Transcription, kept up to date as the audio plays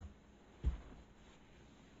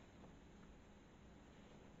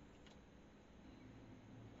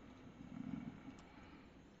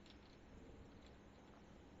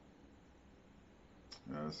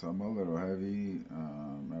Yeah, so I'm a little heavy.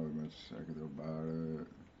 Not really much I can do about it.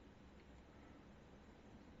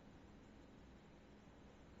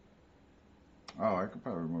 Oh, I could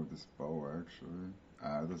probably remove this bow actually.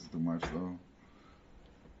 This is too much though.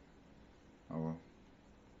 Oh well.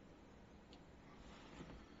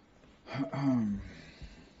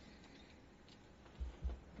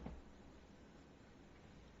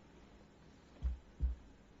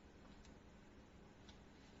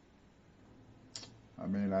 I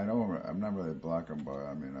mean, I don't. I'm not really blocking, but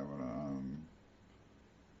I mean, I wanna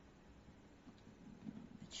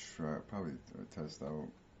try probably test out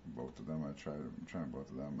both of them. I'm trying both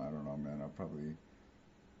of them. I don't know, man. I'll probably.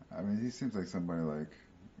 I mean, he seems like somebody like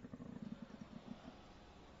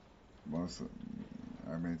most.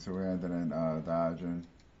 I mean, two-handed and dodging.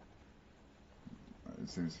 It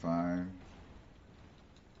seems fine,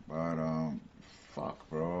 but fuck,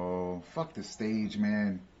 bro. Fuck the stage,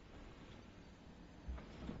 man.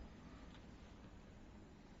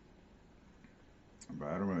 But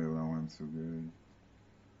I don't really know him too good.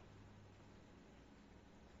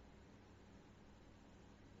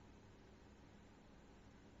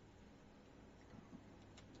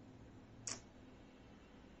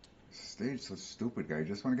 Stage so stupid, guy. You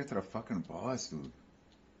just want to get to the fucking boss, dude.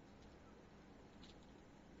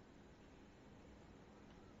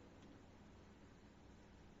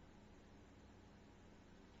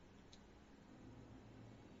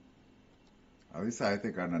 At least I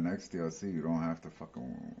think on the next DLC you don't have to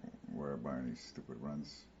fucking worry about any stupid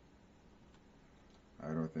runs. I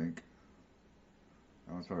don't think.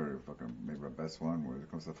 That was probably fucking maybe the best one when it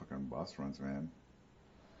comes to fucking boss runs, man.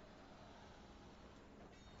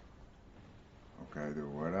 Okay,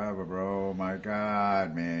 dude, whatever, bro. My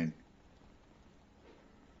God, man.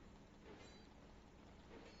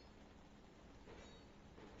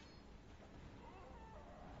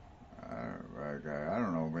 I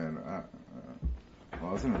don't know, man.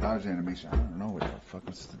 Well, it's in the dodge animation. I don't know what the fuck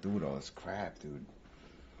was to do with all this crap, dude.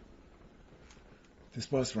 This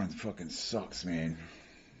boss run fucking sucks, man.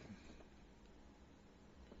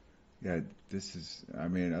 Yeah, this is. I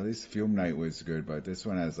mean, at least Fume Night was good, but this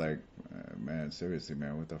one has like, man, seriously,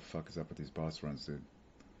 man, what the fuck is up with these boss runs, dude?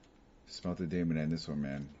 Smelt the demon in this one,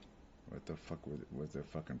 man. What the fuck was their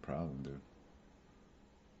fucking problem, dude?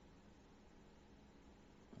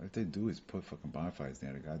 All they do is put fucking bonfires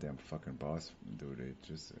near the goddamn fucking boss, dude. It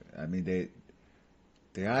just, I mean,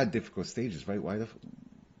 they are difficult stages, right?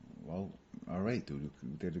 Well, all right, dude. You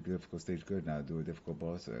did a difficult stage good. Now do a difficult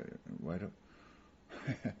boss. Why don't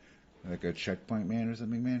like a checkpoint man or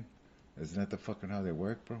something, man? Isn't that the fucking how they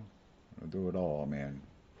work, bro? Do it all, man.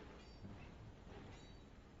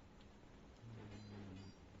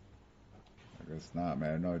 I guess not,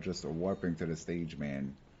 man. No, just a warping to the stage,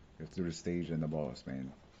 man. You have to do the stage and the boss,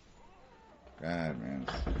 man. God, man.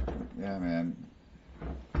 Yeah, man.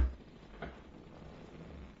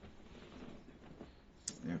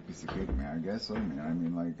 Yeah, piece of cake, man. I guess so, man. I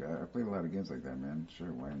mean, like, I played a lot of games like that, man.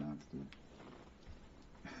 Sure, why not, dude?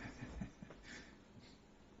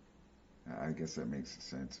 I guess that makes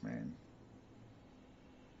sense, man.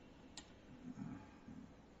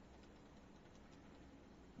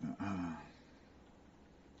 Uh,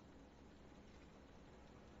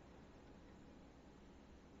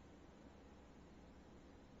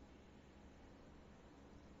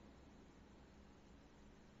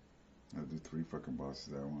 I'll do three fucking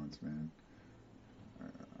bosses at once, man.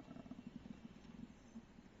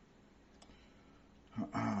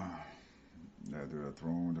 Yeah, do the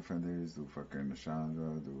Throne Defenders, do fucking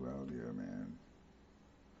Chandra, do Aldia, man.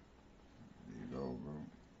 There you go, bro.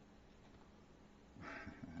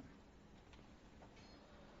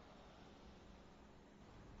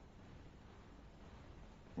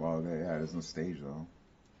 Well, yeah, there's no stage, though.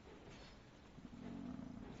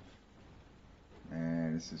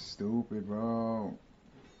 Man, this is stupid, bro.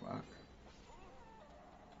 Fuck.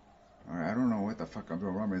 Alright, I don't know what the fuck I'm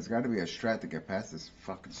doing wrong, man. There's gotta be a strat to get past this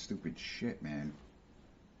fucking stupid shit, man.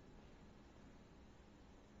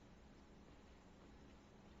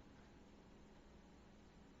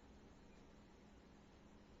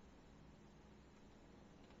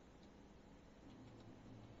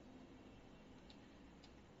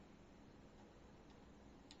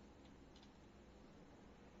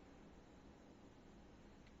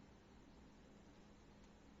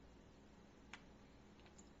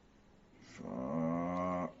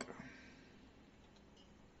 Fuck.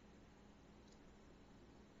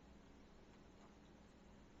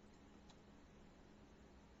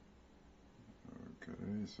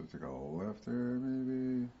 Okay, so take a left there,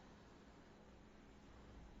 maybe.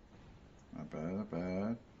 Not bad, not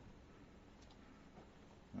bad.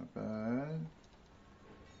 Not bad.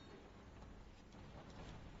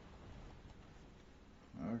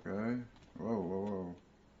 Okay. Whoa, whoa, whoa.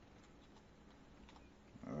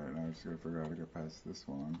 Alright, now I just gotta figure out how to get past this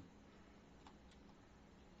one.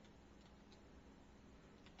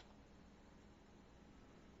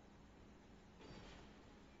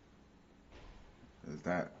 Is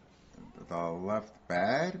that the left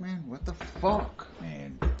bad, man? What the fuck,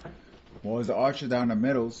 man? Well, there's the archer down the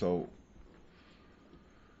middle, so.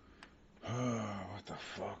 What the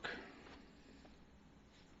fuck?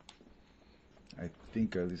 I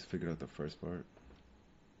think I at least figured out the first part.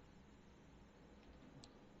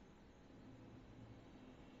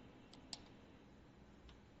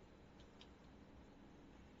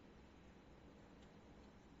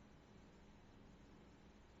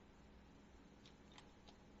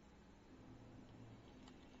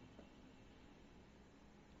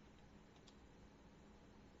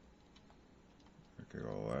 Okay,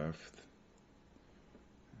 go left.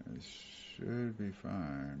 It should be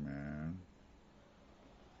fine, man.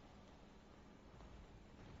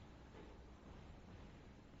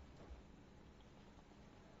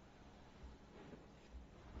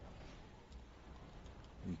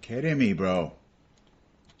 You kidding me, bro?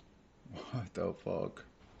 What the fuck?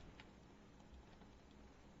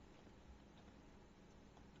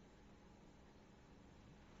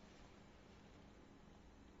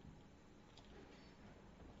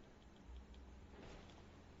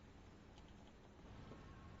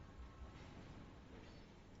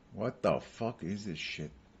 What the fuck is this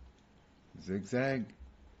shit? Zigzag?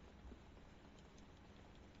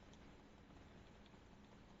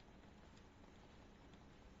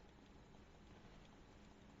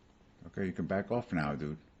 Okay, you can back off now,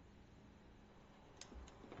 dude.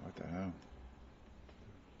 What the hell?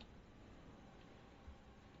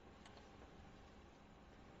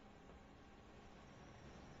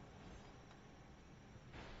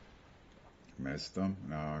 Missed them?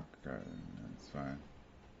 No, okay, that's fine.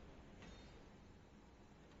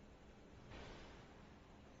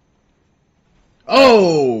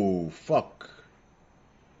 Oh, fuck.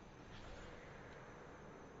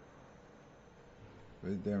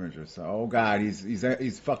 Big damage or so. Oh god,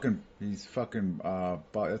 he's fucking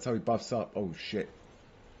that's how he buffs up. Oh shit.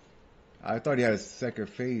 I thought he had a second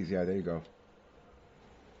phase. Yeah, there you go.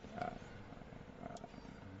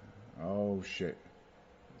 Oh shit.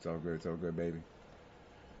 It's all good. It's all good, baby.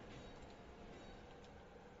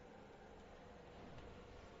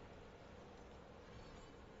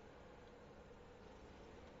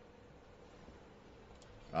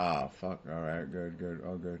 Ah, fuck. All right, good, good,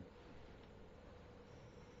 all good.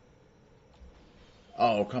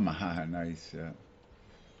 Oh, come on, nice. Yeah.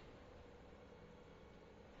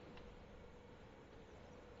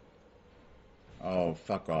 Oh,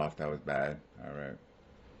 fuck off. That was bad. All right.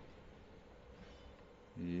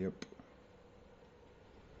 Yep.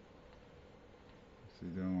 What's he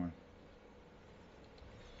doing?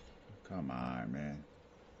 Come on, man.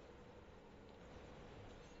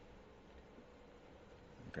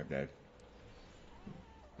 Okay, dead.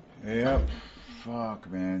 Yep. Fuck,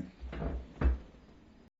 man.